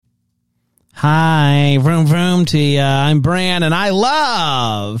Hi, vroom vroom to you. I'm Bran, and I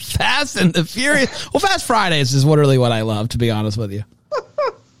love Fast and the Furious. Well, Fast Fridays is literally what I love, to be honest with you.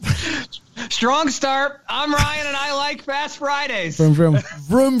 Strong start. I'm Ryan, and I like Fast Fridays. Vroom vroom.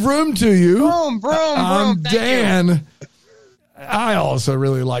 Vroom vroom to you. Vroom vroom vroom. I'm Dan. I also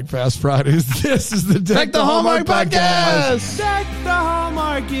really like Fast Fridays. This is the Deck the Hallmark podcast. Deck the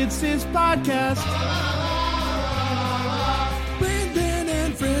Hallmark. It's his podcast. Brandon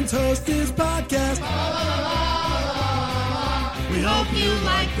and friends host this podcast. We hope you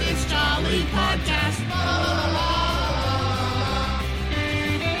like this jolly podcast.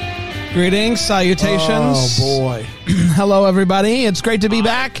 Greetings, salutations. Oh, boy. Hello, everybody. It's great to be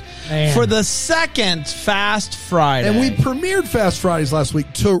back Man. for the second Fast Friday. And we premiered Fast Fridays last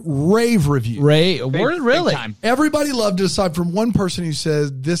week to rave review. Really? time. Everybody loved it aside from one person who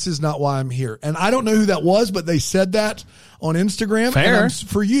said, this is not why I'm here. And I don't know who that was, but they said that on Instagram. Fair. And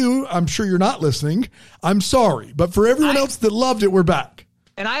for you, I'm sure you're not listening. I'm sorry. But for everyone else that loved it, we're back.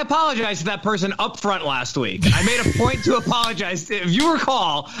 And I apologize to that person up front last week. I made a point to apologize. If you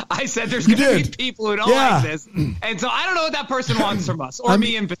recall, I said there's going to be people who don't like this. And so I don't know what that person wants from us, or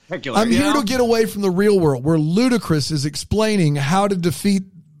me in particular. I'm here to get away from the real world where Ludacris is explaining how to defeat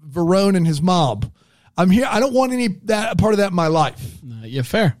Verone and his mob. I'm here. I don't want any that part of that in my life. Yeah,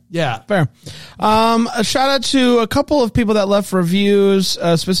 fair. Yeah. Fair. A shout out to a couple of people that left reviews,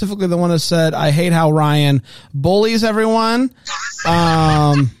 specifically the one that said, I hate how Ryan bullies everyone.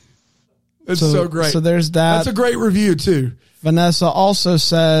 It's so great. So there's that. That's a great review, too. Vanessa also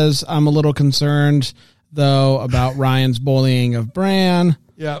says, I'm a little concerned, though, about Ryan's bullying of Bran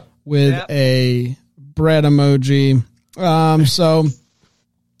Yeah. with a bread emoji. So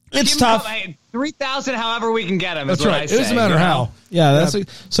it's tough. 3,000, however we can get them. That's is what right. I It say, doesn't matter how. Yeah,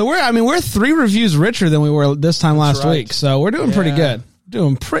 so we're 3 reviews richer than we were this time last right. week. So we're doing pretty good.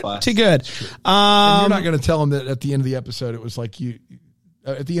 Doing pretty good. And you're not going to tell them that at the end of the episode, it was like you,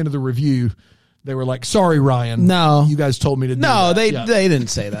 at the end of the review, they were like, sorry, Ryan. No. You guys told me to do No, that. they didn't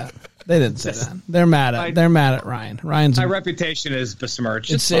say that. They didn't say that. They're mad at Ryan. Ryan's My reputation is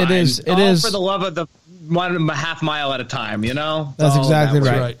besmirched. It Fine. is for the love of the 1.5 mile at a time, you know? That's all exactly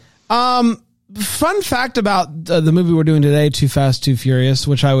that right. Fun fact about the movie we're doing today, Too Fast, Too Furious,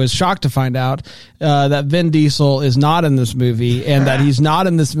 which I was shocked to find out that Vin Diesel is not in this movie, and that he's not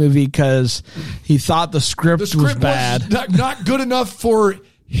in this movie because he thought the script was bad. Was not good enough for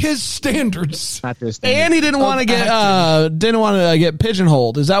his standards. Not this And he didn't want to get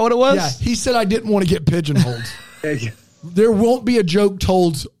pigeonholed. Is that what it was? Yeah, he said, I didn't want to get pigeonholed. There won't be a joke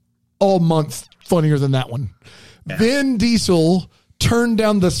told all month funnier than that one. Yeah. Vin Diesel turned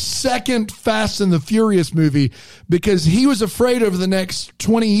down the second Fast and the Furious movie because he was afraid over the next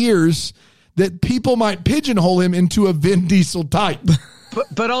 20 years that people might pigeonhole him into a Vin Diesel type.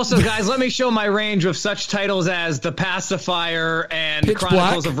 But also, guys, let me show my range of such titles as The Pacifier and Pitch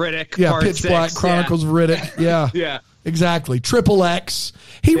Chronicles Black. of Riddick. Yeah, Part Pitch 6. Black, Chronicles of Riddick. Yeah. Yeah. Exactly. Triple X.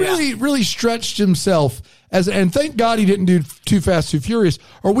 He really stretched himself and thank God he didn't do Too Fast, Too Furious,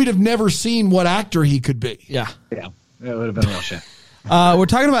 or we'd have never seen what actor he could be. Yeah. Yeah. It would have been real shit. We're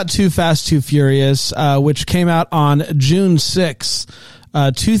talking about Too Fast, Too Furious, which came out on June 6,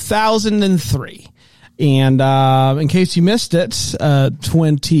 2003. And in case you missed it,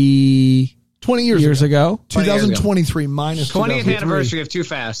 20 years ago. 2023 minus 20th anniversary of Too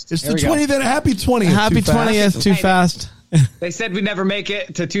Fast. It's the 20th. Happy 20th. Happy Too Fast. 20th, Too Fast. They said we'd never make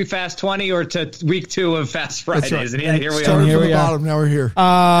it to Too Fast 20 or to week 2 of Fast Fridays. That's right. And here we Started are. from the bottom. Now we're here. It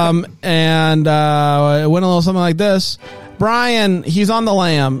went a little something like this. Brian, he's on the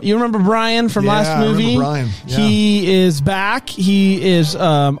lam. You remember Brian from last movie? I remember Brian. Yeah. He is back. He is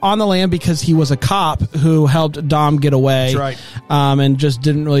on the lam because he was a cop who helped Dom get away. That's right. And just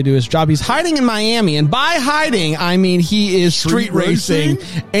didn't really do his job. He's hiding in Miami. And by hiding, I mean he is street racing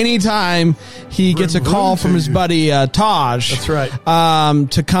anytime he gets a call from his buddy Taj. That's right.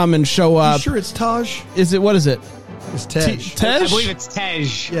 To come and show up. You sure it's Taj? What is it? It's Tej. Tej? I believe it's Tej.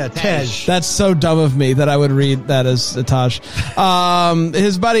 Yeah, Tej. That's so dumb of me that I would read that as a Taj.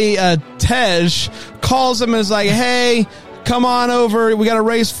 His buddy Tej calls him and is like, hey, come on over. We got a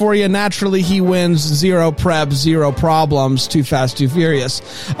race for you. Naturally, he wins. 0 prep, 0 problems. Too Fast, Too Furious.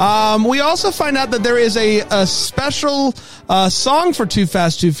 We also find out that there is a special song for Too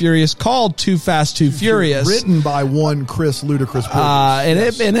Fast, Too Furious called Too Fast, Too Furious. Written by one Chris Ludacris. And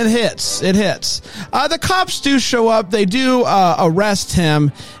it hits. It hits. The cops do show up. They do arrest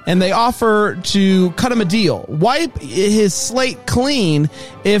him, and they offer to cut him a deal. Wipe his slate clean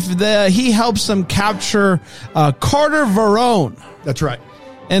if he helps them capture Carter Verone. That's right.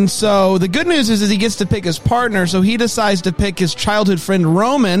 And so the good news is he gets to pick his partner, so he decides to pick his childhood friend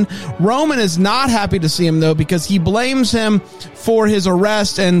Roman. Roman is not happy to see him, though, because he blames him for his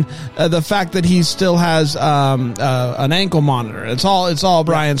arrest and the fact that he still has an ankle monitor. It's all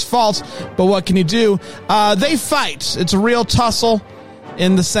Brian's fault, but what can you do? They fight. It's a real tussle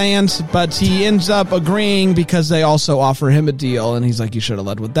in the sand, but he ends up agreeing because they also offer him a deal, and he's like, you should have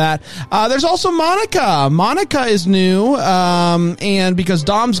led with that. There's also Monica. Monica is new, and because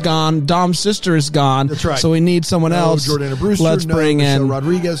Dom's gone, Dom's sister is gone. That's right. So we need someone else. Jordana Brewster, Let's bring Michelle in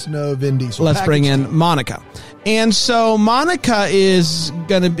Rodriguez, no Vin Diesel. Let's bring in Monica. And so Monica is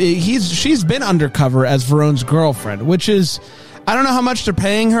going to be, she's been undercover as Verone's girlfriend, which is, I don't know how much they're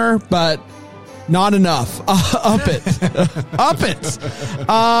paying her, but not enough. Up it.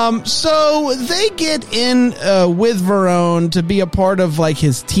 So they get in with Verone to be a part of like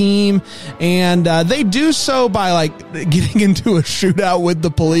his team, and they do so by like getting into a shootout with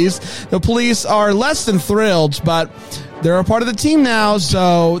the police. The police are less than thrilled, but they're a part of the team now,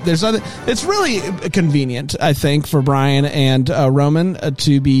 so it's really convenient, I think, for Brian and Roman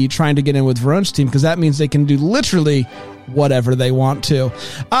to be trying to get in with Verone's team, because that means they can do literally whatever they want to.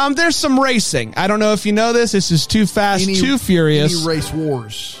 There's some racing. I don't know if you know this. This is Too Fast, Too Furious. Any race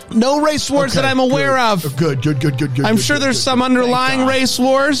wars? No race wars that I'm aware of. Good. I'm sure there's some underlying race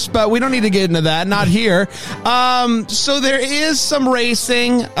wars, but we don't need to get into that. Not here. So there is some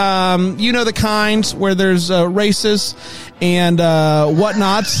racing. You know the kinds where there's races and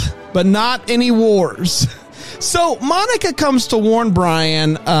whatnot, but not any wars. So Monica comes to warn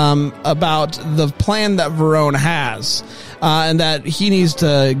Brian about the plan that Verone has, and that he needs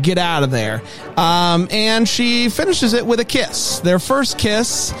to get out of there. And she finishes it with a kiss, their first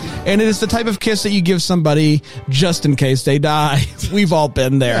kiss, and it is the type of kiss that you give somebody just in case they die. We've all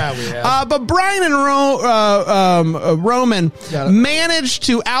been there. Yeah, we have. But Brian and Roman managed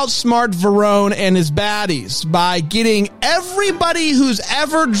to outsmart Verone and his baddies by getting everybody who's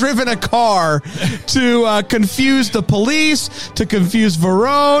ever driven a car to confuse the police, to confuse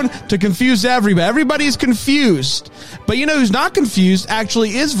Verone, to confuse everybody. Everybody's confused. But you know who's not confused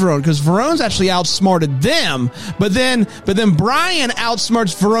actually is Verone, because Verone's actually outsmarted them. But then Brian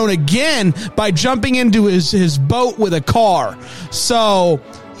outsmarts Verone again by jumping into his boat with a car. So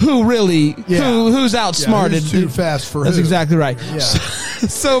who's outsmarted? Who's too fast for That's who? exactly right. Yeah.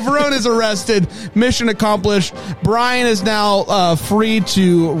 So Verone is arrested. Mission accomplished. Brian is now free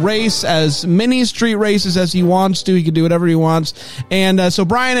to race as many street races as he wants to. He can do whatever he wants. And so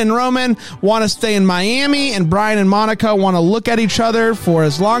Brian and Roman want to stay in Miami, and Brian and Monica want to look at each other for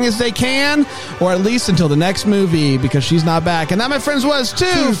as long as they can, or at least until the next movie, because she's not back. And that, my friends, was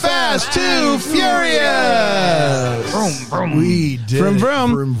Too Fast, Too Furious. Vroom, vroom. We did Vroom,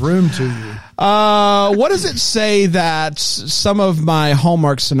 vroom. Vroom, vroom to you. What does it say that some of my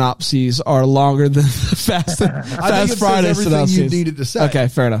Hallmark synopses are longer than the Fast Friday synopses? You needed to say. Okay,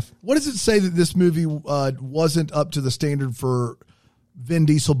 fair enough. What does it say that this movie wasn't up to the standard for Vin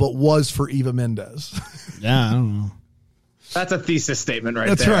Diesel, but was for Eva Mendes? Yeah, I don't know. That's a thesis statement right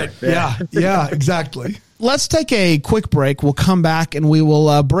That's there. right. Yeah, exactly. Let's take a quick break. We'll come back and we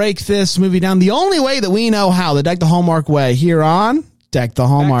will break this movie down the only way that we know how, the Deck the Hallmark way, here on Deck the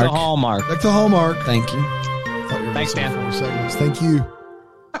Hallmark. Deck the Hallmark. Deck the Hallmark. Thank you. Thanks, Dan. 4 seconds. Thank you.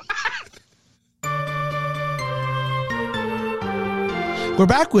 We're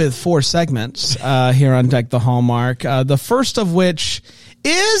back with 4 segments here on Deck the Hallmark. The first of which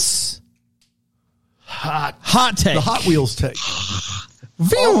is Hot Take. The Hot Wheels take.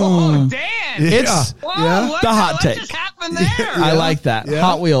 Oh, Dan. It's Whoa, the hot what take. just happened there? I like that. Yeah.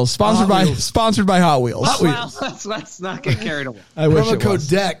 Hot Wheels. Sponsored by Hot Wheels. Well, let's not get carried away. I wish Promo it code was.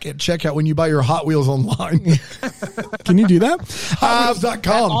 DECK at checkout when you buy your Hot Wheels online. Can you do that?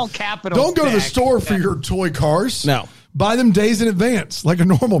 HotWheels.com. All capitals. Don't go to the Deck. store for your toy cars. No. Buy them days in advance like a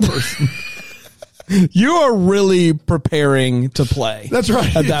normal person. You are really preparing to play. That's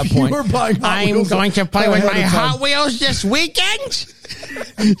right. At that point. You are buying Hot Wheels to play with my Hot Wheels. Wheels this weekend.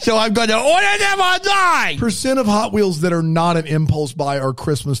 So I'm going to order them online. Percent of Hot Wheels that are not an impulse buy are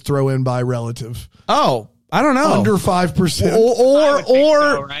Christmas throw-in by relative. Oh, I don't know. Under 5%.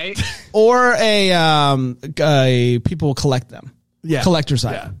 Or a people will collect them. Yeah. Collector's Yeah.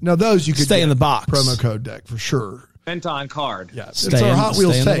 item. No, those you could Stay get in the box. Promo code DECK for sure. Spent on card. Yeah, it's our Hot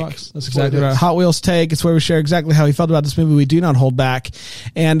Wheels stay in the take. box. That's exactly right. Hot Wheels take. It's where we share exactly how we felt about this movie. We do not hold back.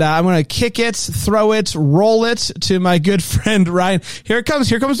 And I'm going to kick it, throw it, roll it to my good friend Ryan. Here it comes.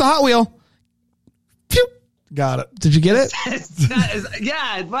 Here comes the Hot Wheel. Pew. Got it. Did you get it?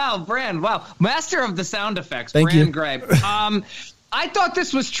 Yeah. Wow, Brand. Wow. Master of the sound effects. Thank Brand you. Gray. I thought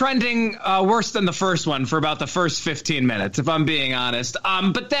this was trending worse than the first one for about the first 15 minutes, if I'm being honest.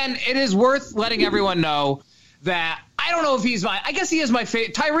 But then it is worth letting everyone know that I don't know if I guess he is my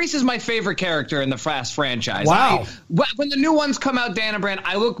favorite. Tyrese is my favorite character in the Fast franchise. Wow. When the new ones come out, Dan and Brand,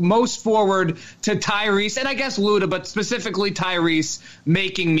 I look most forward to Tyrese and I guess Luda, but specifically Tyrese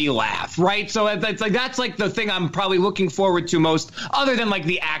making me laugh, right? So that's like the thing I'm probably looking forward to most, other than like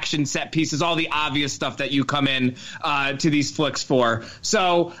the action set pieces, all the obvious stuff that you come in to these flicks for.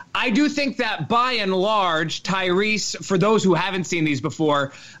 So I do think that by and large, Tyrese, for those who haven't seen these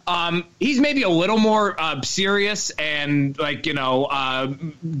before, he's maybe a little more serious and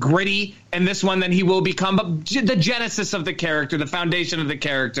gritty in this one than he will become. But the genesis of the character, the foundation of the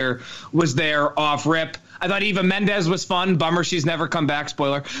character was there off rip. I thought Eva Mendes was fun. Bummer she's never come back.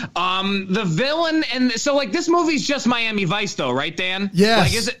 Spoiler. The villain, and so like this movie's just Miami Vice though, right, Dan? Yes.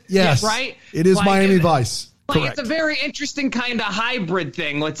 Like, is it? Yes. Right? It is Miami Vice. Like, it's a very interesting kind of hybrid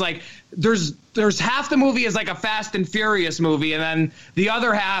thing. It's like there's half the movie is like a Fast and Furious movie, and then the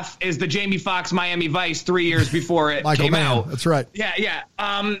other half is the Jamie Foxx Miami Vice 3 years before it came out. That's right. Yeah.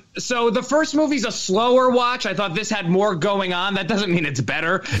 So the first movie's a slower watch. I thought this had more going on. That doesn't mean it's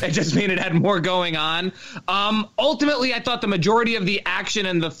better. It just means it had more going on. Ultimately, I thought the majority of the action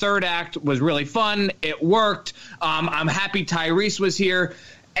in the third act was really fun. It worked. I'm happy Tyrese was here.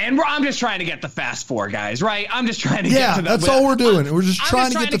 And I'm just trying to get the Fast Four, guys, right? I'm just trying to get to the... that's all we're doing. We're just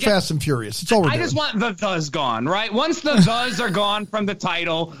trying to get the Fast and Furious. That's all we're doing. I just want the thes gone, right? Once the thes are gone from the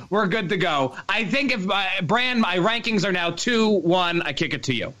title, we're good to go. I think if Brand, my rankings are now 2-1. I kick it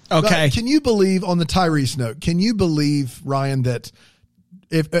to you. Okay. Can you believe, on the Tyrese note, can you believe, Ryan, that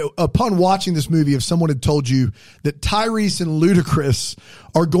if upon watching this movie, if someone had told you that Tyrese and Ludacris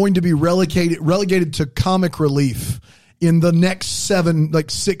are going to be relegated to comic relief in the next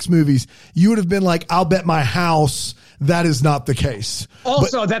 6 movies, you would have been like, I'll bet my house that is not the case.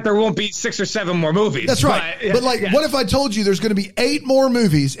 Also, that there won't be 6 or 7 more movies. That's right. But what if I told you there's going to be 8 more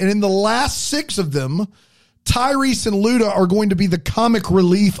movies, and in the last 6 of them, Tyrese and Luda are going to be the comic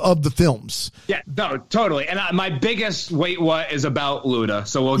relief of the films? Yeah, no, totally. And my biggest wait what is about Luda,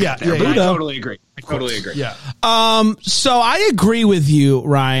 so we'll get there. But I totally agree. Yeah. So I agree with you,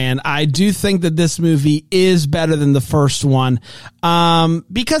 Ryan. I do think that this movie is better than the first one.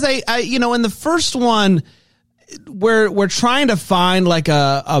 Because I in the first one, we're trying to find like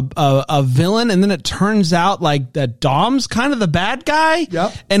a villain, and then it turns out like that Dom's kind of the bad guy.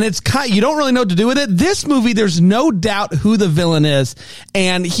 Yep. And it's you don't really know what to do with it. This movie, there's no doubt who the villain is,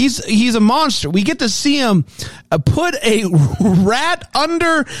 and he's a monster. We get to see him put a rat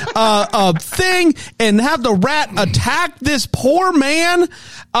under a thing and have the rat attack this poor man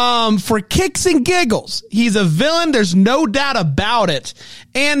for kicks and giggles. He's a villain. There's no doubt about it.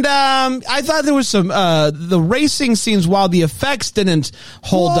 And I thought there was some the racing scenes, while the effects didn't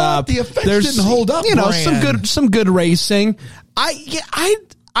hold up. The effects didn't hold up. Some good racing.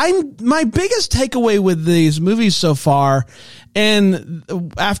 I'm my biggest takeaway with these movies so far, and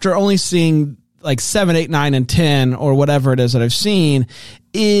after only seeing like 7, 8, 9, and 10 or whatever it is that I've seen,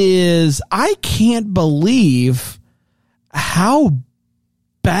 is I can't believe how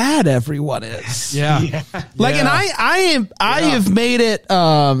bad everyone is. Yeah. And I have made it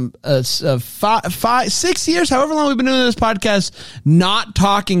 5, 6 years, however long we've been doing this podcast, not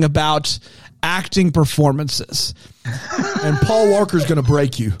talking about acting performances. And Paul Walker's going to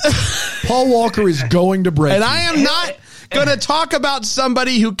break you. Paul Walker is going to break you. And I am not going to talk about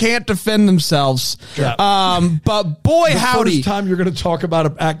somebody who can't defend themselves. Yeah. But boy, howdy. The first time you're going to talk about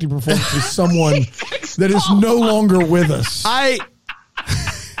an acting performance with someone that is no longer with us.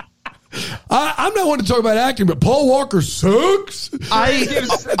 I'm not one to talk about acting, but Paul Walker sucks.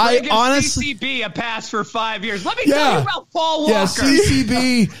 I honestly CCB a pass for 5 years. Let me tell you about Paul Walker. Yeah,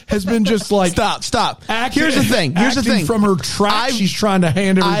 CCB has been just like stop. Here's the thing. From her track, she's trying to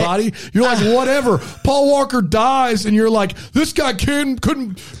hand everybody. You're like, whatever. Paul Walker dies, and you're like, this guy couldn't act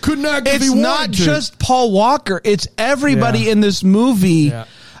if he wanted to. It's not just Paul Walker. It's everybody in this movie,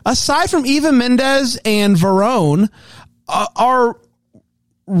 aside from Eva Mendes and Verone, are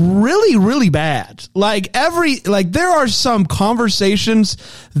really, really bad. There are some conversations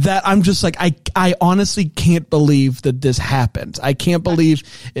that I'm just like, I honestly can't believe that this happened. I can't believe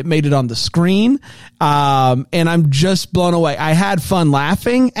it made it on the screen. And I'm just blown away. I had fun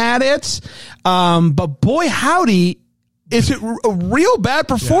laughing at it. But boy, howdy, It's real bad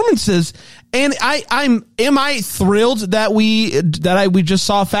performances. And am I thrilled that we just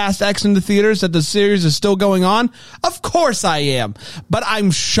saw Fast X in the theaters, that the series is still going on? Of course I am, but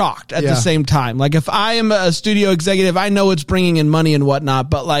I'm shocked at the same time. Like, if I am a studio executive, I know it's bringing in money and whatnot,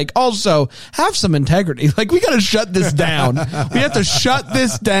 but like, also have some integrity. Like, we got to shut this down. We have to shut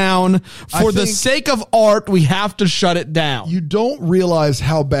this down for the sake of art. We have to shut it down. You don't realize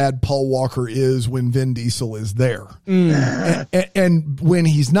how bad Paul Walker is when Vin Diesel is there. And when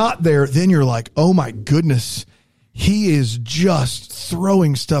he's not there, then you're like, oh my goodness, he is just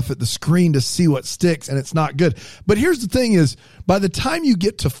throwing stuff at the screen to see what sticks, and it's not good. But here's the thing is, by the time you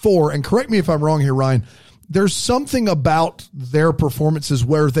get to 4, and correct me if I'm wrong here, Ryan, there's something about their performances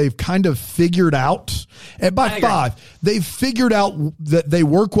where they've kind of figured out, and by 5, they've figured out that they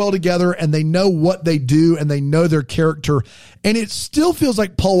work well together and they know what they do and they know their character. And it still feels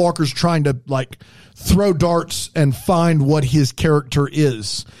like Paul Walker's trying to like throw darts and find what his character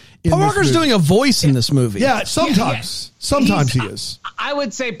is. Paul Walker's doing a voice in this movie. Yeah, sometimes. Sometimes he is. I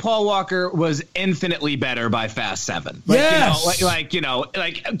would say Paul Walker was infinitely better by Fast 7. Yes. Like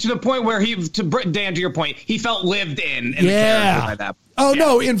to the point where Dan, to your point, he felt lived in the character by that. Oh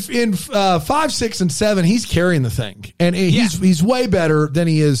no! In 5, 6, and 7, he's carrying the thing, and he's way better than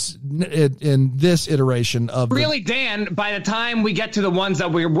he is in this iteration of. Really, Dan. By the time we get to the ones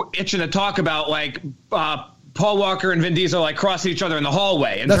that we're itching to talk about, like. Paul Walker and Vin Diesel like crossing each other in the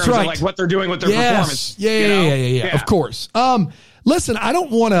hallway in terms of like what they're doing with their performance. Yeah. Of course. Listen, I don't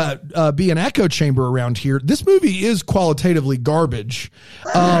want to be an echo chamber around here. This movie is qualitatively garbage.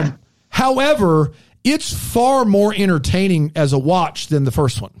 However, it's far more entertaining as a watch than the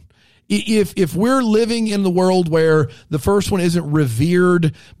first one. If we're living in the world where the first one isn't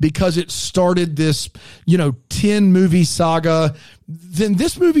revered because it started this, 10 movie saga, then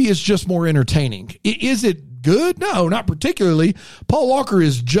this movie is just more entertaining. Is it good? No, not particularly. Paul Walker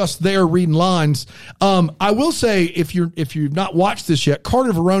is just there reading lines. I will say, if you've not watched this yet,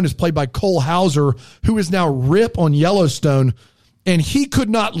 Carter Verone is played by Cole Hauser, who is now Rip on Yellowstone. And he could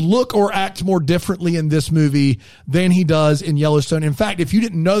not look or act more differently in this movie than he does in Yellowstone. In fact, if you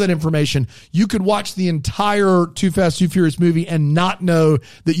didn't know that information, you could watch the entire Too Fast, Too Furious movie and not know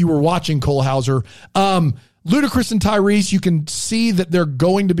that you were watching Cole Hauser. Ludacris and Tyrese, you can see that they're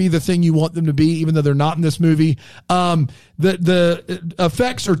going to be the thing you want them to be, even though they're not in this movie. The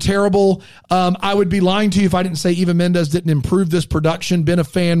effects are terrible. I would be lying to you if I didn't say Eva Mendes didn't improve this production. Been a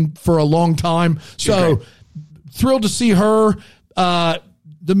fan for a long time. So thrilled to see her.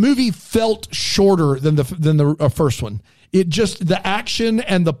 The movie felt shorter than the first one. It just, the action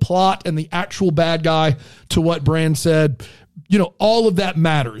and the plot and the actual bad guy, to what Brand said, all of that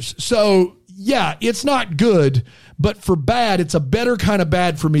matters. So yeah, it's not good, but for bad, it's a better kind of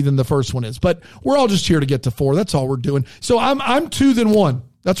bad for me than the first one is. But we're all just here to get to 4. That's all we're doing. So I'm 2 then 1.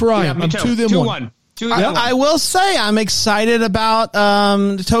 That's where I am. I'm 2 then 1. I will say I'm excited about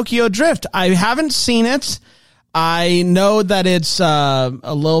Tokyo Drift. I haven't seen it. I know that it's a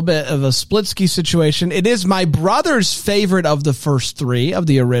little bit of a Splitsky situation. It is my brother's favorite of the first 3 of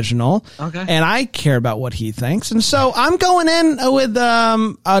the original. Okay. And I care about what he thinks. And so I'm going in with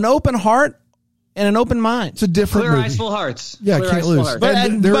an open heart and an open mind. It's a different Clear movie. eyes, full hearts. Yeah, can't lose.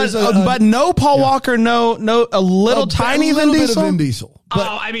 But no Paul Walker, no a little tiny Vin Diesel. Vin Diesel. But,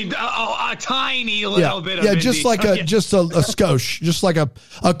 a tiny little bit of Vin just Diesel. like a skosh, just like a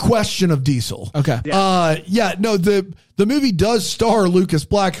question of Diesel. Okay. The movie does star Lucas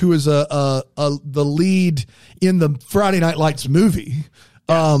Black, who is the lead in the Friday Night Lights movie.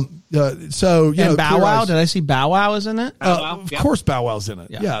 And Bow Wow. Did I see Bow Wow is in it? Of course, Bow Wow's in it.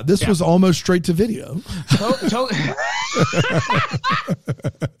 Yeah, this was almost straight to video.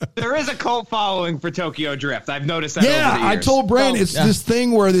 There is a cult following for Tokyo Drift. I've noticed that. Yeah, over the years. I told Brand it's this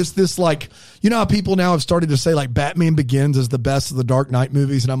thing where this like, how people now have started to say like Batman Begins is the best of the Dark Knight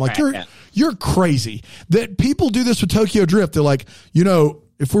movies, and I'm like, you're crazy that people do this with Tokyo Drift. They're like,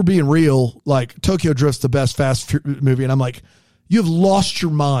 if we're being real, like Tokyo Drift's the best fast movie, and I'm like, you've lost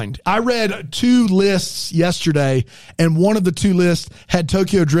your mind. I read 2 lists yesterday, and one of the 2 lists had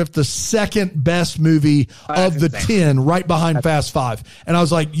Tokyo Drift the second best movie of the 10, right behind Fast 5. And I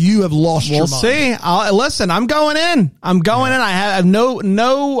was like, you have lost your mind. We'll see. Listen, I'm going in. I have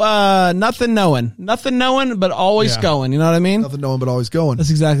nothing knowing, but always going. You know what I mean? Nothing knowing, but always going. That's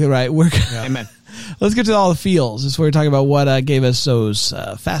exactly right. Amen. Let's get to all the feels. This is where we're talking about what gave us those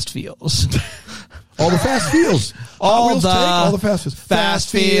fast feels. All the fast feels. All the fast feels.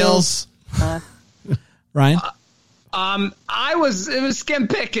 Fast feels. Ryan? It was Skim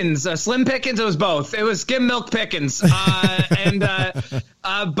Pickens, Slim Pickens. It was both. It was Skim Milk Pickens. But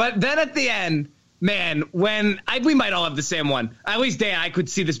then at the end, Man, we might all have the same one. At least, Dan, I could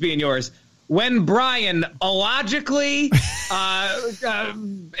see this being yours. When Brian, illogically,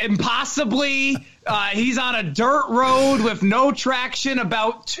 impossibly, he's on a dirt road with no traction,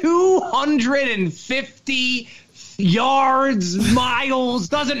 about 250 yards, miles,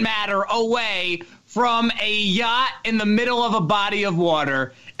 doesn't matter, away from a yacht in the middle of a body of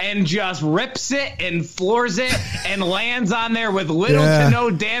water, and just rips it and floors it and lands on there with little to no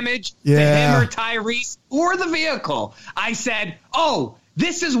damage to him or Tyrese or the vehicle. I said, oh,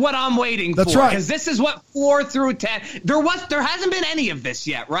 this is what I'm waiting for. Right. Because this is what 4 through 10. There hasn't been any of this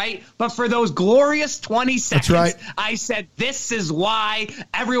yet, right? But for those glorious 20 seconds, right. I said, this is why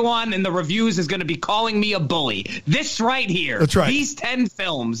everyone in the reviews is going to be calling me a bully. This right here. That's right. These 10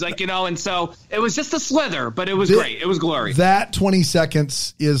 films, and so it was just a slither, but it was great. It was glorious. That 20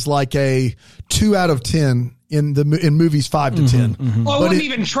 seconds is like a 2 out of 10 in movies 5 to 10. Mm-hmm. Well, it wouldn't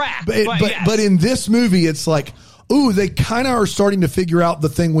even track. But in this movie, it's like, ooh, they kind of are starting to figure out the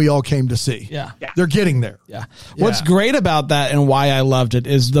thing we all came to see. Yeah. They're getting there. Yeah. What's great about that and why I loved it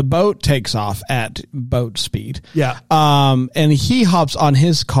is the boat takes off at boat speed. Yeah. And he hops on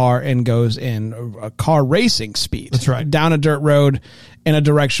his car and goes in a car racing speed. That's right. Down a dirt road in a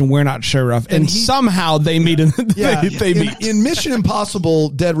direction we're not sure of. And somehow they meet. They meet. In Mission Impossible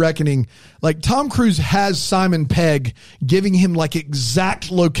Dead Reckoning, like Tom Cruise has Simon Pegg giving him like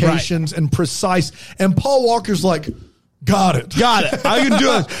exact locations and precise. And Paul Walker's like, got it. I can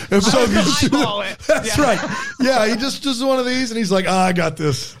do it. That's right. Yeah, he just does one of these and he's like, I got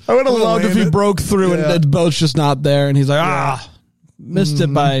this. I would have loved if he broke through and the boat's just not there. And he's like, missed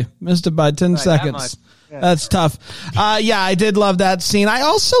it by 10 seconds. That's tough. I did love that scene. I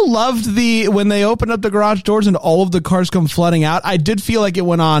also loved when they opened up the garage doors and all of the cars come flooding out. I did feel like it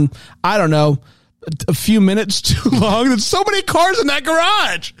went on, I don't know, a few minutes too long. There's so many cars in that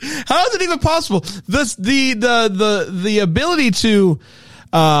garage. How is it even possible? The ability to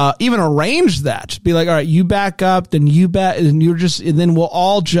even arrange that, be like, all right, you back up, then you back, and then we'll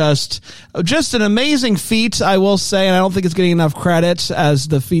all just an amazing feat, I will say, and I don't think it's getting enough credit as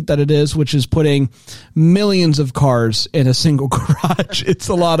the feat that it is, which is putting millions of cars in a single garage. It's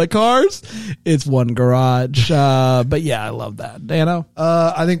a lot of cars. It's one garage. But yeah, I love that. Dano?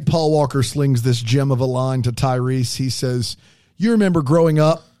 I think Paul Walker slings this gem of a line to Tyrese. He says, you remember growing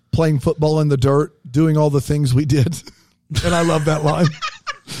up, playing football in the dirt, doing all the things we did? And I love that line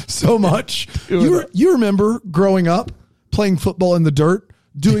so much. You remember growing up, playing football in the dirt,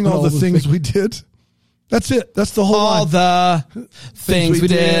 doing all the things we did? That's it. That's the whole line. All the things we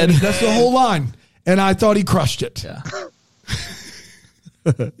did. That's the whole line. And I thought he crushed it.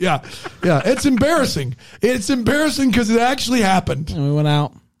 Yeah. Yeah. It's embarrassing. It's embarrassing because it actually happened. And we went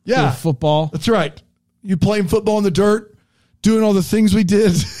out. Yeah. Football. That's right. You playing football in the dirt, doing all the things we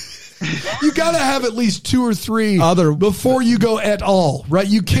did. You got to have at least 2 or 3 other before you go at all, right?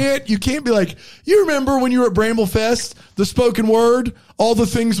 You can't be like, you remember when you were at Bramble Fest, the spoken word, all the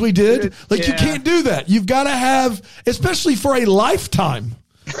things we did? Like, you can't do that. You've got to have, especially for a lifetime.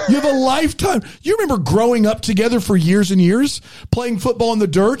 You have a lifetime. You remember growing up together for years and years, playing football in the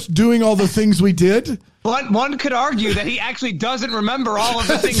dirt, doing all the things we did? One could argue that he actually doesn't remember all of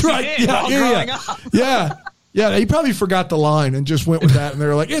the things he did while growing up. Yeah. Yeah, he probably forgot the line and just went with that, and they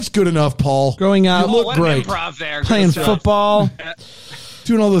were like, "It's good enough, Paul. Growing up, you look great. Improv there, playing football,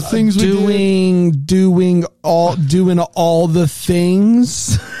 doing all the things we did, doing all the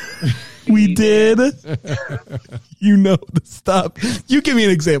things we did." You know the stuff. You give me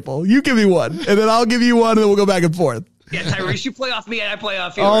an example. You give me one, and then I'll give you one, and then we'll go back and forth. Yeah, Tyrese, you play off me, and I play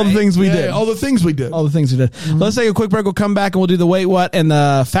off you. All the things we did. All the things we did. All the things we did. Mm-hmm. Let's take a quick break. We'll come back, and we'll do the Wait What and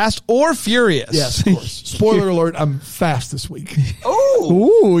the Fast or Furious. Yes, of course. Spoiler alert, I'm fast this week.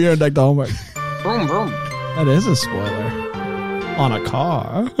 Ooh, you're deck the homework. Vroom, vroom. That is a spoiler. On a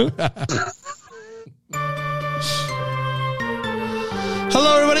car.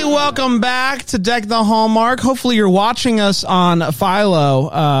 Hello, everybody. Welcome back to Deck the Hallmark. Hopefully, you're watching us on Philo.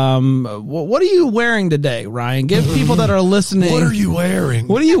 What are you wearing today, Ryan? Give people that are listening. What are you wearing?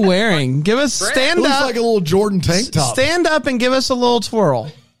 What are you wearing? Give us stand it looks up. Like a little Jordan tank top. Stand up and give us a little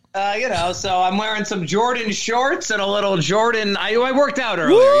twirl. So I'm wearing some Jordan shorts and a little Jordan. I worked out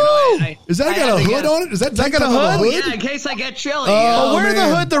earlier. Is that got a hood on it? Is that got a hood? Yeah, in case I get chilly. Wear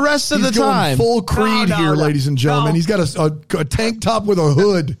the hood the rest of the time. Full Creed here, ladies and gentlemen. He's got a tank top with a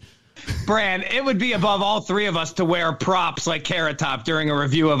hood. Bran, it would be above all 3 of us to wear props like Carrot Top during a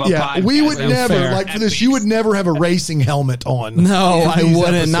review of a podcast. We would never, like for this, you would never have a racing helmet on. No, I wouldn't.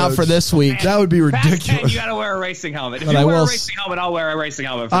 Episodes. Not for this week. That would be ridiculous. 10, you got to wear a racing helmet. If you wear a racing helmet, I'll wear a racing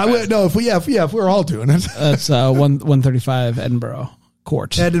helmet. I would. No, if we're all doing it. That's 135 Edinburgh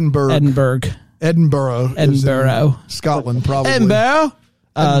Court. Edinburgh. Edinburgh. Edinburgh. Scotland, probably. Edinburgh.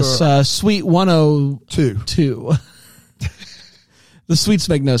 Suite 102. The suites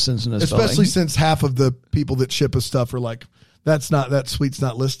make no sense in this Especially building. since half of the people that ship us stuff are like, that suite's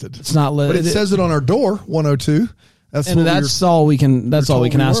not listed. It's not listed. But it says it on our door, 102. That's all we can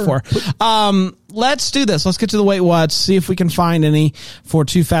ask for. Let's do this. Let's get to the wait what's, see if we can find any for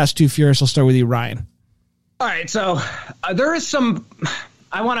Too Fast, Too Furious. I'll start with you, Ryan. All right, so there is some.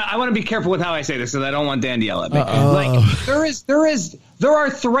 I want to be careful with how I say this because I don't want Dan to yell at me. Like there are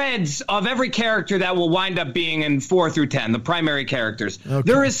threads of every character that will wind up being in 4 through 10, the primary characters. Okay.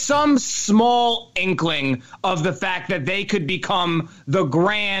 There is some small inkling of the fact that they could become the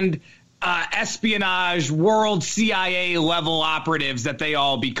grand espionage world CIA level operatives that they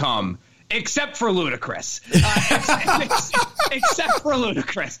all become. Except for Ludacris. Except for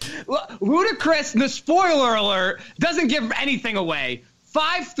Ludacris. Ludacris, the spoiler alert, doesn't give anything away.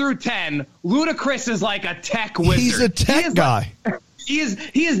 5 through 10, Ludacris is like a tech wizard. He's a tech guy. He is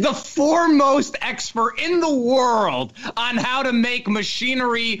the foremost expert in the world on how to make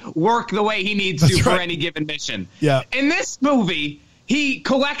machinery work the way he needs to for any given mission. Yeah. In this movie, he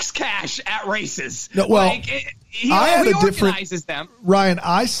collects cash at races. No, well, he organizes them. Ryan,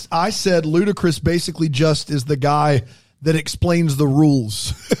 I said Ludacris basically just is the guy that explains the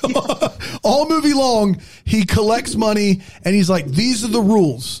rules. All movie long, he collects money and he's like, these are the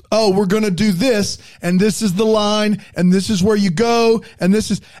rules. Oh, we're going to do this. And this is the line. And this is where you go. And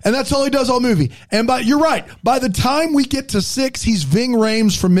that's all he does all movie. And you're right. By the time we get to 6, he's Ving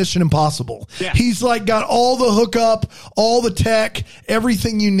Rhames from Mission Impossible. Yeah. He's like got all the hookup, all the tech,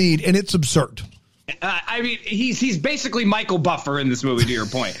 everything you need. And it's absurd. I mean, he's basically Michael Buffer in this movie, to your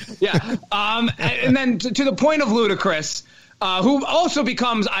point. Yeah. And then to the point of Ludacris, who also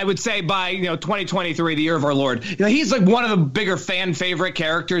becomes, I would say, by 2023, the year of our Lord, he's like one of the bigger fan favorite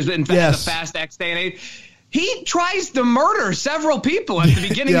characters in the Fast X day and age. He tries to murder several people at the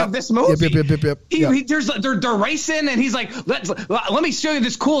beginning of this movie. They're racing, and he's like, "Let me show you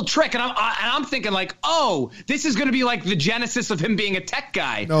this cool trick." And I'm thinking like, "Oh, this is going to be like the genesis of him being a tech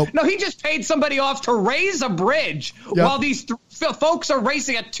guy." Nope. No, he just paid somebody off to raise a bridge while these folks are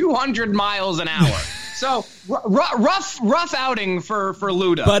racing at 200 miles an hour. So rough outing for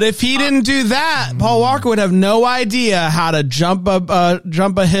Luda. But if he didn't do that, Paul Walker would have no idea how to jump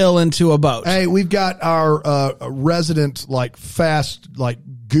a hill into a boat. Hey, we've got our resident fast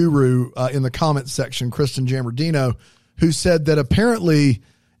guru in the comments section, Kristen Jamardino, who said that apparently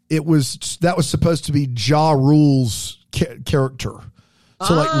that was supposed to be Ja Rule's character.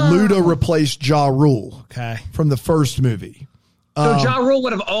 So Luda replaced Ja Rule from the first movie. So Ja Rule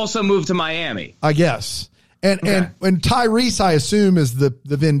would have also moved to Miami, I guess. And Tyrese, I assume, is the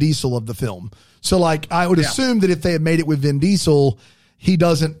Vin Diesel of the film. So I would assume that if they had made it with Vin Diesel, he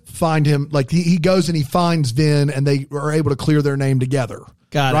doesn't find him. He goes and he finds Vin, and they are able to clear their name together.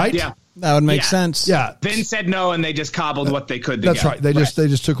 Got it. Right? Yeah. That would make sense. Yeah. Vin said no, and they just cobbled what they could together. That's right. They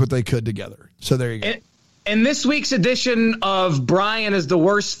just took what they could together. So there you go. In this week's edition of Brian is the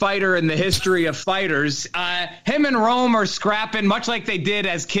worst fighter in the history of fighters, him and Rome are scrapping much like they did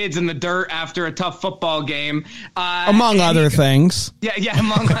as kids in the dirt after a tough football game. Among other things. Yeah,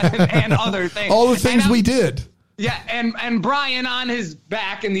 among and other things. All the things we did. Yeah, and Brian on his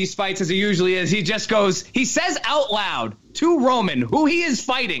back in these fights, as he usually is, he says out loud to Roman, who he is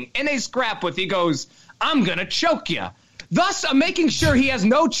fighting in a scrap with, he goes, "I'm going to choke you." Thus, I'm making sure he has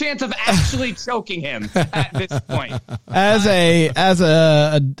no chance of actually choking him at this point. As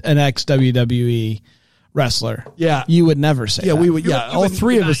an ex-WWE wrestler, you would never say that. We would. Yeah, all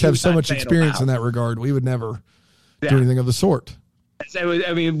three of us have so much experience in that regard. We would never do anything of the sort.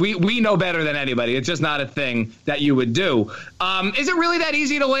 I mean, we know better than anybody. It's just not a thing that you would do. Is it really that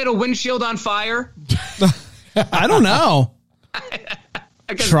easy to light a windshield on fire? I don't know.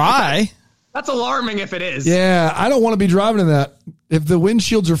 Try. That's alarming if it is. Yeah, I don't want to be driving in that. If the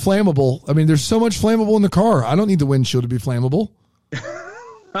windshields are flammable, I mean, there's so much flammable in the car. I don't need the windshield to be flammable.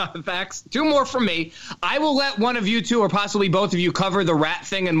 Facts. 2 more from me. I will let one of you two or possibly both of you cover the rat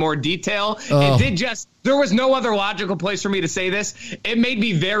thing in more detail. There was no other logical place for me to say this. It made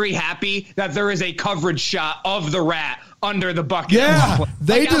me very happy that there is a coverage shot of the rat under the bucket. Yeah,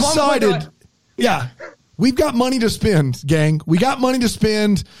 they decided. Yeah. We've got money to spend, gang. We got money to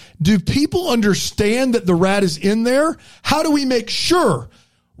spend. Do people understand that the rat is in there? How do we make sure?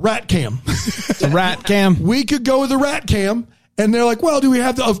 Rat cam. Rat cam. We could go with the rat cam. And they're like, well, do we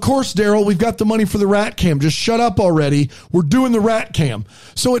have the, of course, Daryl, we've got the money for the rat cam. Just shut up already. We're doing the rat cam.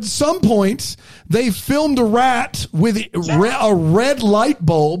 So at some point, they filmed a rat with a red light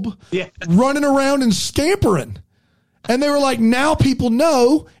bulb running around and scampering. And they were like, now people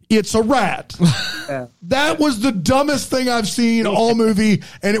know it's a rat. Yeah. That was the dumbest thing I've seen all movie,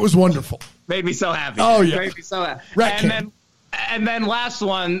 and it was wonderful. Made me so happy. Oh, yeah. Made me so happy. Rat And then last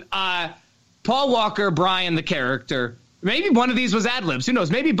one, Paul Walker, Brian, the character. Maybe one of these was ad-libs. Who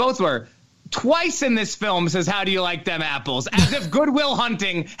knows? Maybe both were. Twice in this film says, "How do you like them apples?" As if Good Will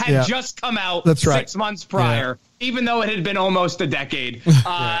Hunting had just come out 6 months prior, even though it had been almost a decade.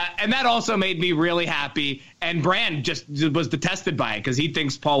 And that also made me really happy. And Brand just was detested by it because he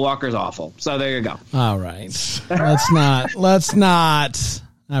thinks Paul Walker's awful. So there you go. All right. Let's not.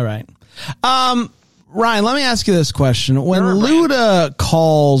 All right. Ryan, let me ask you this question. When Luda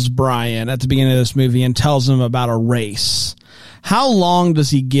calls Brian at the beginning of this movie and tells him about a race, how long does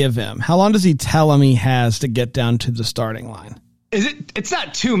he give him? How long does he tell him he has to get down to the starting line? It's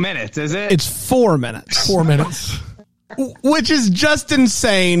not 2 minutes, is it? It's 4 minutes. 4 minutes. Which is just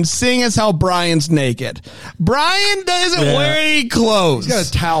insane, seeing as how Brian's naked. Brian doesn't wear any clothes. He's got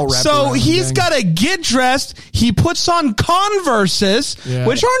a towel wrapped so around he's got to get dressed. He puts on Converses,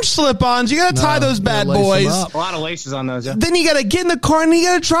 which aren't slip-ons. You got to tie those bad boys. A lot of laces on those, yeah. Then you got to get in the car and you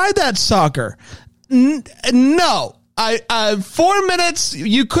got to try that sucker. No. 4 minutes,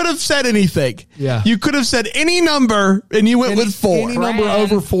 you could have said anything. Yeah. You could have said any number, and you went with 4. Any number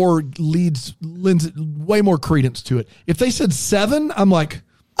over 4 lends way more credence to it. If they said 7, I'm like,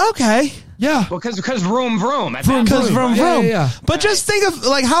 okay. Yeah. Because vroom, vroom. Because vroom, vroom. Yeah. But just think of,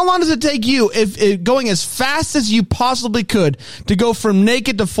 like, how long does it take you, if going as fast as you possibly could, to go from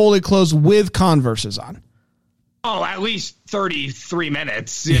naked to fully clothed with Converses on? Oh, at least 33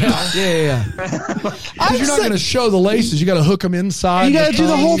 minutes, you know? Yeah. Because you're not going to show the laces. You got to hook them inside. You got to do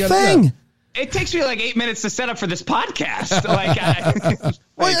the whole thing. It takes me like 8 minutes to set up for this podcast.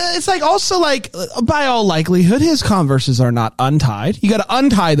 Well, it's like also like, by all likelihood, his Converses are not untied. You got to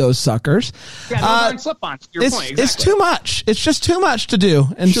untie those suckers. Yeah, those aren't slip-ons. Your point, exactly. It's too much. It's just too much to do.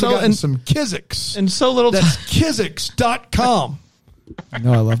 And should have gotten some Kizicks. And so little time. That's Kizicks.com. I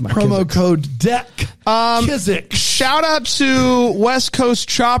know I love my promo Kizicks. code DECK. Kizik. Shout out to West Coast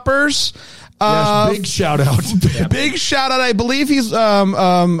Choppers. Yes, big shout out. Big shout out. I believe he's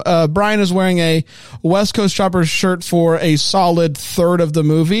Brian is wearing a West Coast Choppers shirt for a solid third of the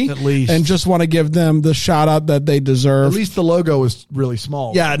movie, at least, and just want to give them the shout out that they deserve. At least the logo was really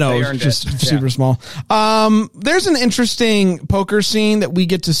small. Yeah, no, it was just super small. There's an interesting poker scene that we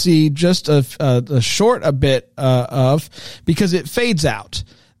get to see just a short bit of, because it fades out.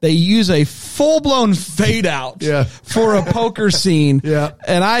 They use a full-blown fade-out for a poker scene. Yeah.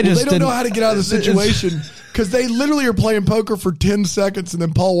 And I just they don't know how to get out of the situation because they literally are playing poker for 10 seconds, and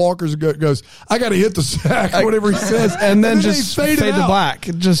then Paul Walker goes, I got to hit the sack, or whatever he says. And then just fade to black.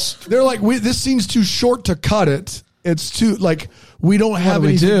 They're like, this scene's too short to cut it. It's too, like, we don't have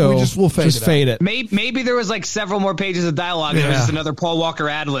anything. We'll fade it. Maybe there was like several more pages of dialogue. And it was just another Paul Walker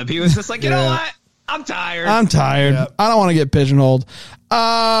ad-lib. He was just like, you know what? I'm tired. Yep. I don't want to get pigeonholed.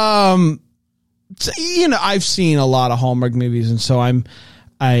 I've seen a lot of Hallmark movies, and so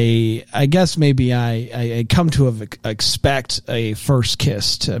I guess maybe I come to expect a first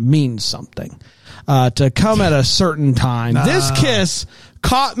kiss to mean something, to come at a certain time. This kiss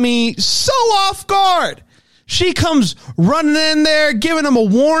caught me so off guard. She comes running in there, giving them a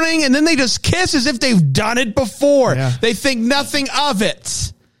warning, and then they just kiss as if they've done it before. Yeah. They think nothing of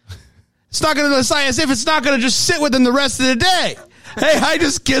it. It's not going to decide as if it's not going to just sit with them the rest of the day. Hey, I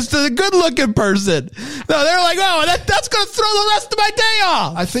just kissed a good-looking person. No, they're like, oh, that's going to throw the rest of my day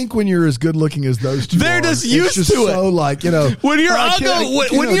off. I think when you're as good-looking as those two, they're just used to it. So like, when your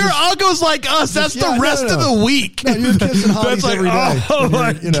uncle's like us, that's the rest of the week. No, you're kissing hotties every day. Oh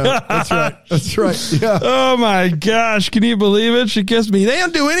my God. That's right. Yeah. Oh my gosh, can you believe it? She kissed me. They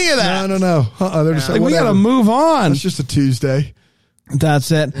don't do any of that. No. They're just like, we got to move on. It's just a Tuesday.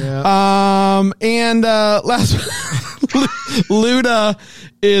 That's it. Yeah. And last Luda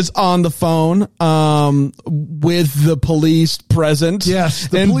is on the phone with the police present. Yes,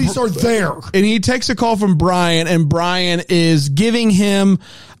 the police are there. And he takes a call from Brian, and Brian is giving him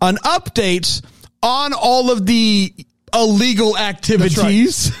an update on all of the illegal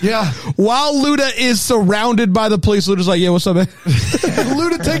activities. Right. Yeah. While Luda is surrounded by the police, Luda's like, yeah, what's up, man?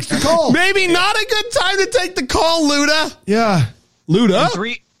 Luda takes the call. Maybe not a good time to take the call, Luda. Yeah. Luda?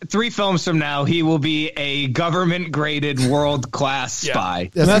 Three films from now, he will be a government-graded, world-class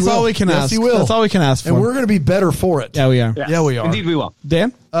spy. Yes, that's all we can ask. He will. That's all we can ask for. And we're going to be better for it. Yeah, we are. Yeah, we are. Indeed, we will.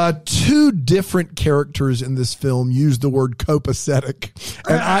 Dan? 2 different characters in this film use the word copacetic.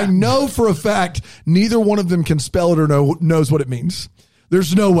 And I know for a fact neither one of them can spell it or knows what it means.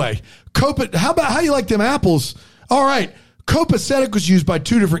 There's no way. How you like them apples? All right. copacetic was used by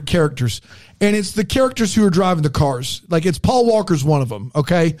two different characters, and it's the characters who are driving the cars. Like, it's Paul Walker's one of them,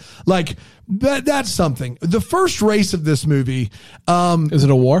 okay? Like, that's something. The first race of this movie... is it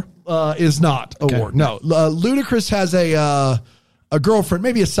a war? Is not a war. No. Ludacris has a girlfriend,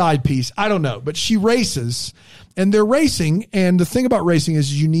 maybe a side piece. I don't know. But she races, and they're racing, and the thing about racing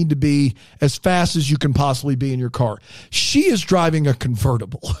is you need to be as fast as you can possibly be in your car. She is driving a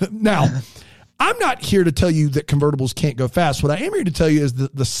convertible. Now... I'm not here to tell you that convertibles can't go fast. What I am here to tell you is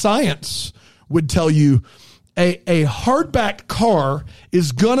that the science would tell you a hardback car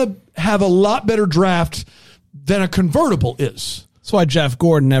is going to have a lot better draft than a convertible is. That's why Jeff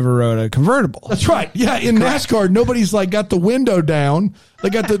Gordon never rode a convertible. That's right. Yeah, in NASCAR, nobody's like got the window down. They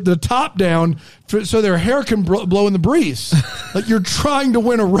got the top down so their hair can blow in the breeze. Like, you're trying to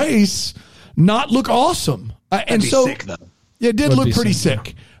win a race, not look awesome. And so sick, though. It did look pretty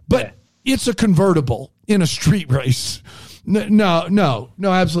sick. But... yeah. It's a convertible in a street race. No,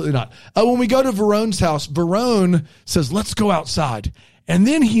 absolutely not. When we go to Verone's house, Verone says, let's go outside. And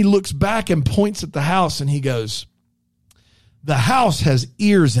then he looks back and points at the house and he goes, the house has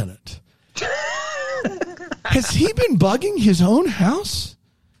ears in it. Has he been bugging his own house?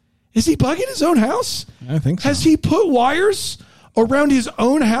 Is he bugging his own house? I think so. Has he put wires around his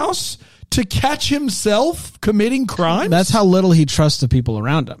own house to catch himself committing crimes? That's how little he trusts the people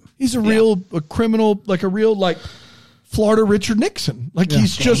around him. He's a criminal, like a real, like, Florida Richard Nixon. Like,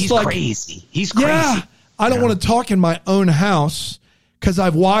 he's crazy. He's crazy. Yeah, I don't want to talk in my own house because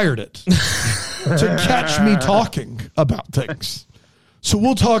I've wired it to catch me talking about things. So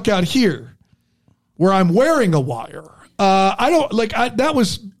we'll talk out here where I'm wearing a wire. I don't, like, that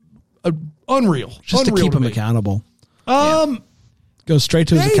was unreal. Just unreal to keep him accountable. Go straight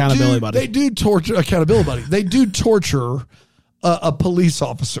to his accountability buddy. They do torture accountability buddy. They do torture a police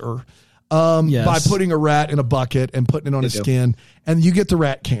officer by putting a rat in a bucket and putting it on his skin, and you get the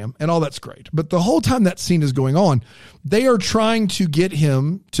rat cam, and all that's great. But the whole time that scene is going on, they are trying to get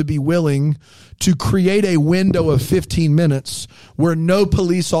him to be willing to create a window of 15 minutes where no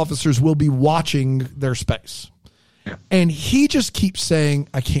police officers will be watching their space. Yeah. And he just keeps saying,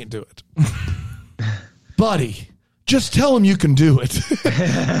 I can't do it. Buddy. Just tell him you can do it.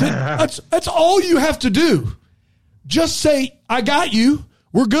 That's all you have to do. Just say, I got you.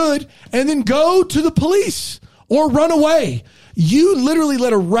 We're good. And then go to the police or run away. You literally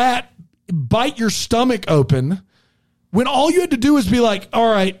let a rat bite your stomach open when all you had to do was be like,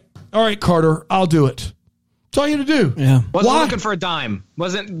 all right, Carter, I'll do it. That's all you had to do. Yeah. Wasn't looking for a dime.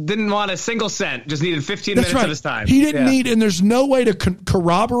 Didn't want a single cent. Just needed 15 minutes of his time. He didn't need, and there's no way to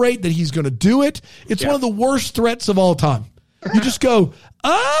corroborate that he's going to do it. It's one of the worst threats of all time. You just go,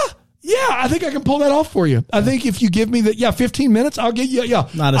 yeah, I think I can pull that off for you. I think if you give me 15 minutes, I'll get you. Yeah.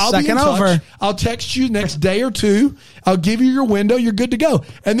 Not a second over. I'll text you next day or two. I'll give you your window. You're good to go.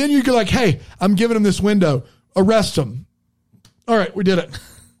 And then you go like, hey, I'm giving him this window. Arrest him. All right, we did it.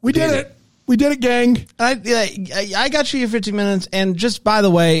 We did it. We did it, gang. I got you your 15 minutes, and just by the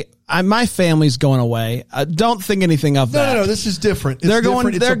way, my family's going away. Don't think anything of that. No, this is different. They're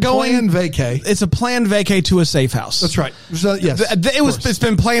going. It's a planned vacay. It's a planned vacay to a safe house. That's right. So, yes, it's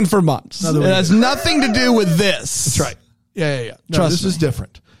been planned for months. It has nothing to do with this. That's right. Yeah. No, this is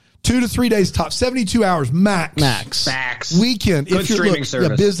different. 2 to 3 days top, 72 hours max. Weekend. Good streaming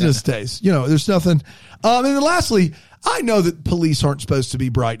service. Business days. There's nothing. And then lastly, I know that police aren't supposed to be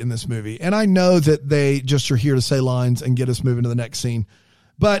bright in this movie, and I know that they just are here to say lines and get us moving to the next scene.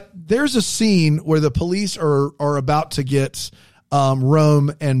 But there's a scene where the police are about to get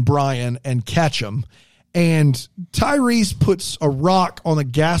Rome and Brian and catch them, and Tyrese puts a rock on the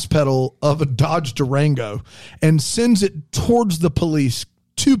gas pedal of a Dodge Durango and sends it towards the police.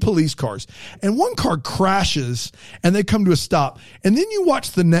 2 police cars, and one car crashes, and they come to a stop, and then you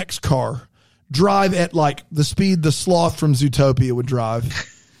watch the next car drive at like the speed the sloth from Zootopia would drive,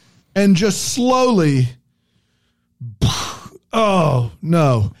 and just slowly, oh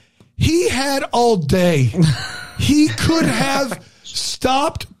no, he had all day. He could have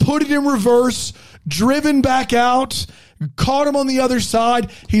stopped, put it in reverse, driven back out, caught him on the other side.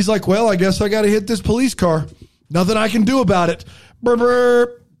 He's like, well, I guess I got to hit this police car. Nothing I can do about it. Brr,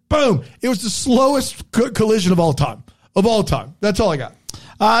 brr, boom. It was the slowest collision of all time. That's all I got.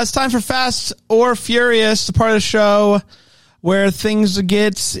 It's time for Fast or Furious, the part of the show where things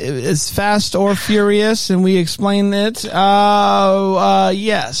get as fast or furious, and we explain it.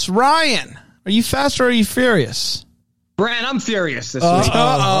 Yes. Ryan, are you fast or are you furious? Brand, I'm furious this week.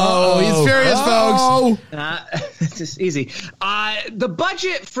 He's furious, folks. It's just easy. The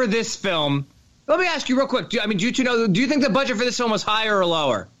budget for this film, let me ask you real quick. Do you think the budget for this film was higher or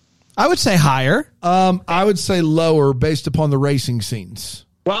lower? I would say higher. I would say lower based upon the racing scenes.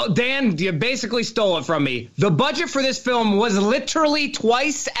 Well, Dan, you basically stole it from me. The budget for this film was literally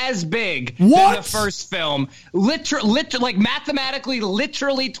twice as big than the first film. Like mathematically,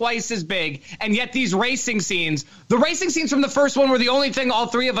 literally twice as big. And yet these racing scenes, the racing scenes from the first one were the only thing all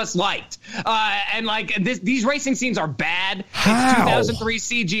three of us liked. And like these racing scenes are bad. How? It's 2003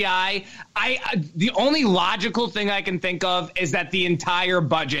 CGI. The only logical thing I can think of is that the entire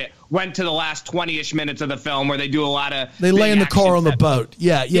budget went to the last 20-ish minutes of the film where they do a lot of... They lay in the car on the boat.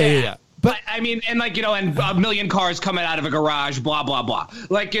 Yeah. But I mean, and like, and a million cars coming out of a garage, blah, blah, blah.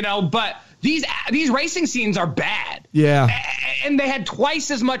 Like, but these racing scenes are bad. Yeah. And they had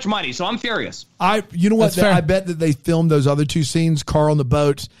twice as much money. So I'm furious. You know what? I bet that they filmed those other two scenes, car on the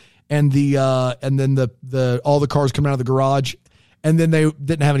boat and and then the all the cars coming out of the garage. And then they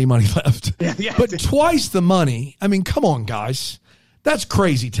didn't have any money left. Yeah. But twice the money. I mean, come on, guys. That's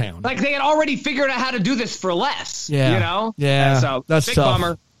crazy town. Like they had already figured out how to do this for less. Yeah. Yeah. So that's big tough.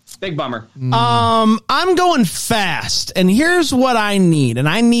 bummer. Big bummer. I'm going fast, and here's what I need, and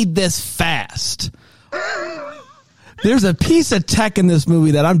I need this fast. There's a piece of tech in this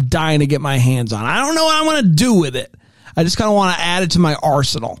movie that I'm dying to get my hands on. I don't know what I'm going to do with it. I just kind of want to add it to my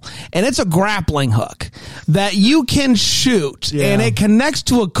arsenal. And it's a grappling hook that you can shoot, and it connects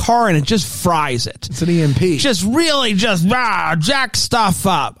to a car, and it just fries it. It's an EMP. Just really jack stuff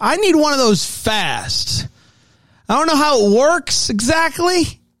up. I need one of those fast. I don't know how it works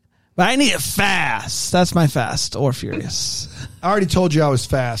exactly, but I need it fast. That's my fast or furious. I already told you I was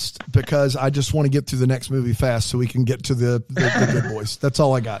fast because I just want to get through the next movie fast so we can get to the good boys. That's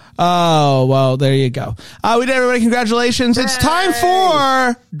all I got. Oh, well, there you go. We did, everybody. Congratulations. It's time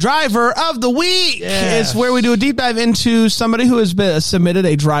for Driver of the Week. Yes. It's where we do a deep dive into somebody who has been submitted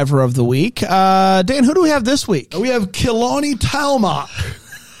a Driver of the Week. Dan, who do we have this week? We have Kilani Talmach.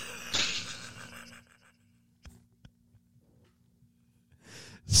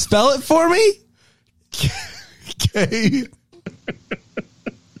 Spell it for me. K.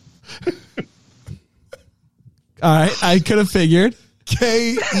 All right, I could have figured.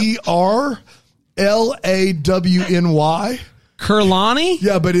 Kerlawny. Kurlani?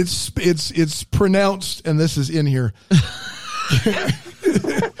 Yeah, but it's pronounced, and this is in here.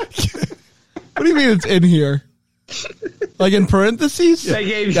 What do you mean it's in here? Like in parentheses? They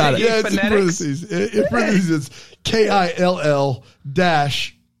gave Yeah, it's in phonetics. parentheses. In parentheses, it's KILL-AWN-EE.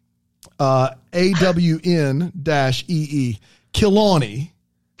 Kilani.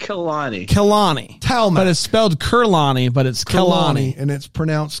 Kilani. Talmach. But it's spelled Kurlani, but it's Kilani. And it's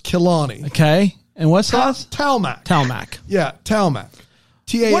pronounced Kilani. Okay. And what's that? Talmach. Talmach. Yeah, Talmach.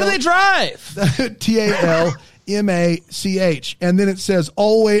 What do they drive? TALMACH. And then it says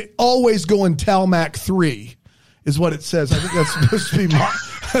always going Talmach 3 is what it says. I think that's supposed to be Mach.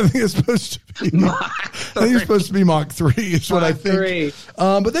 I think it's supposed to be Mach. I think it's supposed to be Mach 3 is what I think. 3.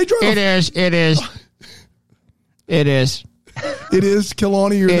 But they drove. It is. It is. It is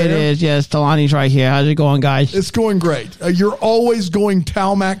Kilani. You're there. It is. Yes, Talani's right here. How's it going, guys? It's going great. You're always going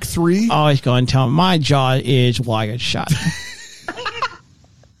Talmach 3. Always going to tell him my jaw is wired shut.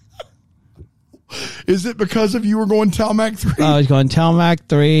 Is it because of you were going Talmach 3? I was going Talmach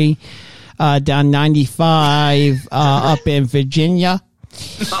 3, down 95, up in Virginia.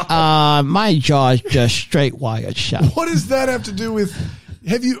 My jaw is just straight wired shut. What does that have to do with?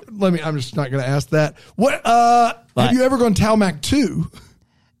 I'm just not going to ask that. Have you ever gone Talmach 2?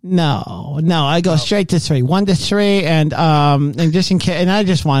 No, I go straight to 3, 1 to 3, and just in case, and I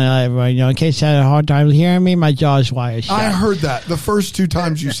just want to let everyone know, in case you had a hard time hearing me, my jaw is wired shut. I heard that the first 2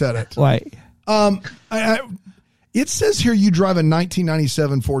 times you said it. Wait. It says here you drive a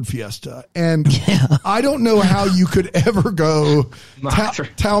 1997 Ford Fiesta, and I don't know how you could ever go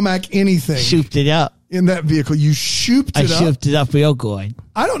Talmach anything. Shooped it up. In that vehicle. You shooped it up. I shooped it up real good.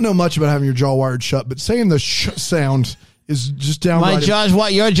 I don't know much about having your jaw wired shut, but saying the sound is just downright. My jaw's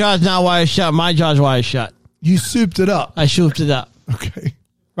what? Your jaw's not wired shut. My jaw's wired shut. You souped it up. I shooped it up. Okay.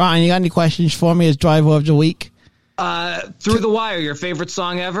 Ryan, you got any questions for me as Driver of the Week? Through the Wire, your favorite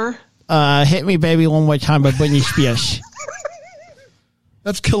song ever? Hit Me Baby One More Time by Britney Spears.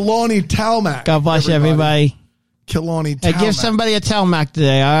 That's Kilani Talmach. God bless everybody. Kilani Talmach. Hey, give somebody a Talmach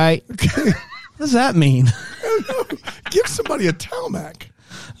today, all right? Okay. What does that mean? Give somebody a Talmach.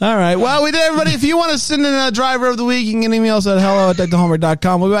 All right. Well, we did, everybody. If you want to send in a Driver of the Week, you can get emails at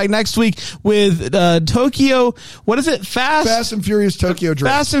hello@deckthehomer.com. We'll be back next week with Tokyo. What is it? Fast and Furious Tokyo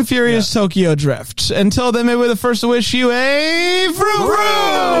Drift. Fast and Furious Tokyo Drift. Until then, maybe we're the first to wish you a vroom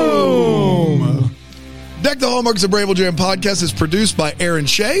vroom. Deck the Hallmark's a Bramble Jam podcast is produced by Aaron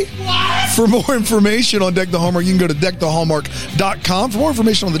Shea. For more information on Deck the Hallmark, you can go to deckthehallmark.com. For more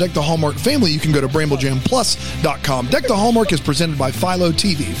information on the Deck the Hallmark family, you can go to bramblejamplus.com. Deck the Hallmark is presented by Philo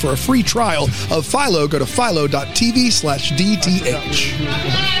TV. For a free trial of Philo, go to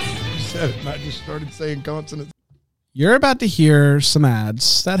philo.tv/DTH. Said it, not just started saying consonants. You're about to hear some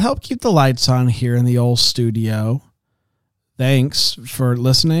ads that help keep the lights on here in the old studio. Thanks for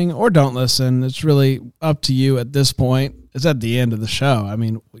listening or don't listen. It's really up to you at this point. It's at the end of the show. I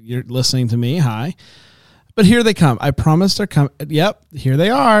mean, you're listening to me. Hi. But here they come. I promise they're coming. Yep, here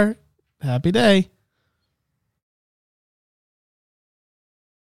they are. Happy day.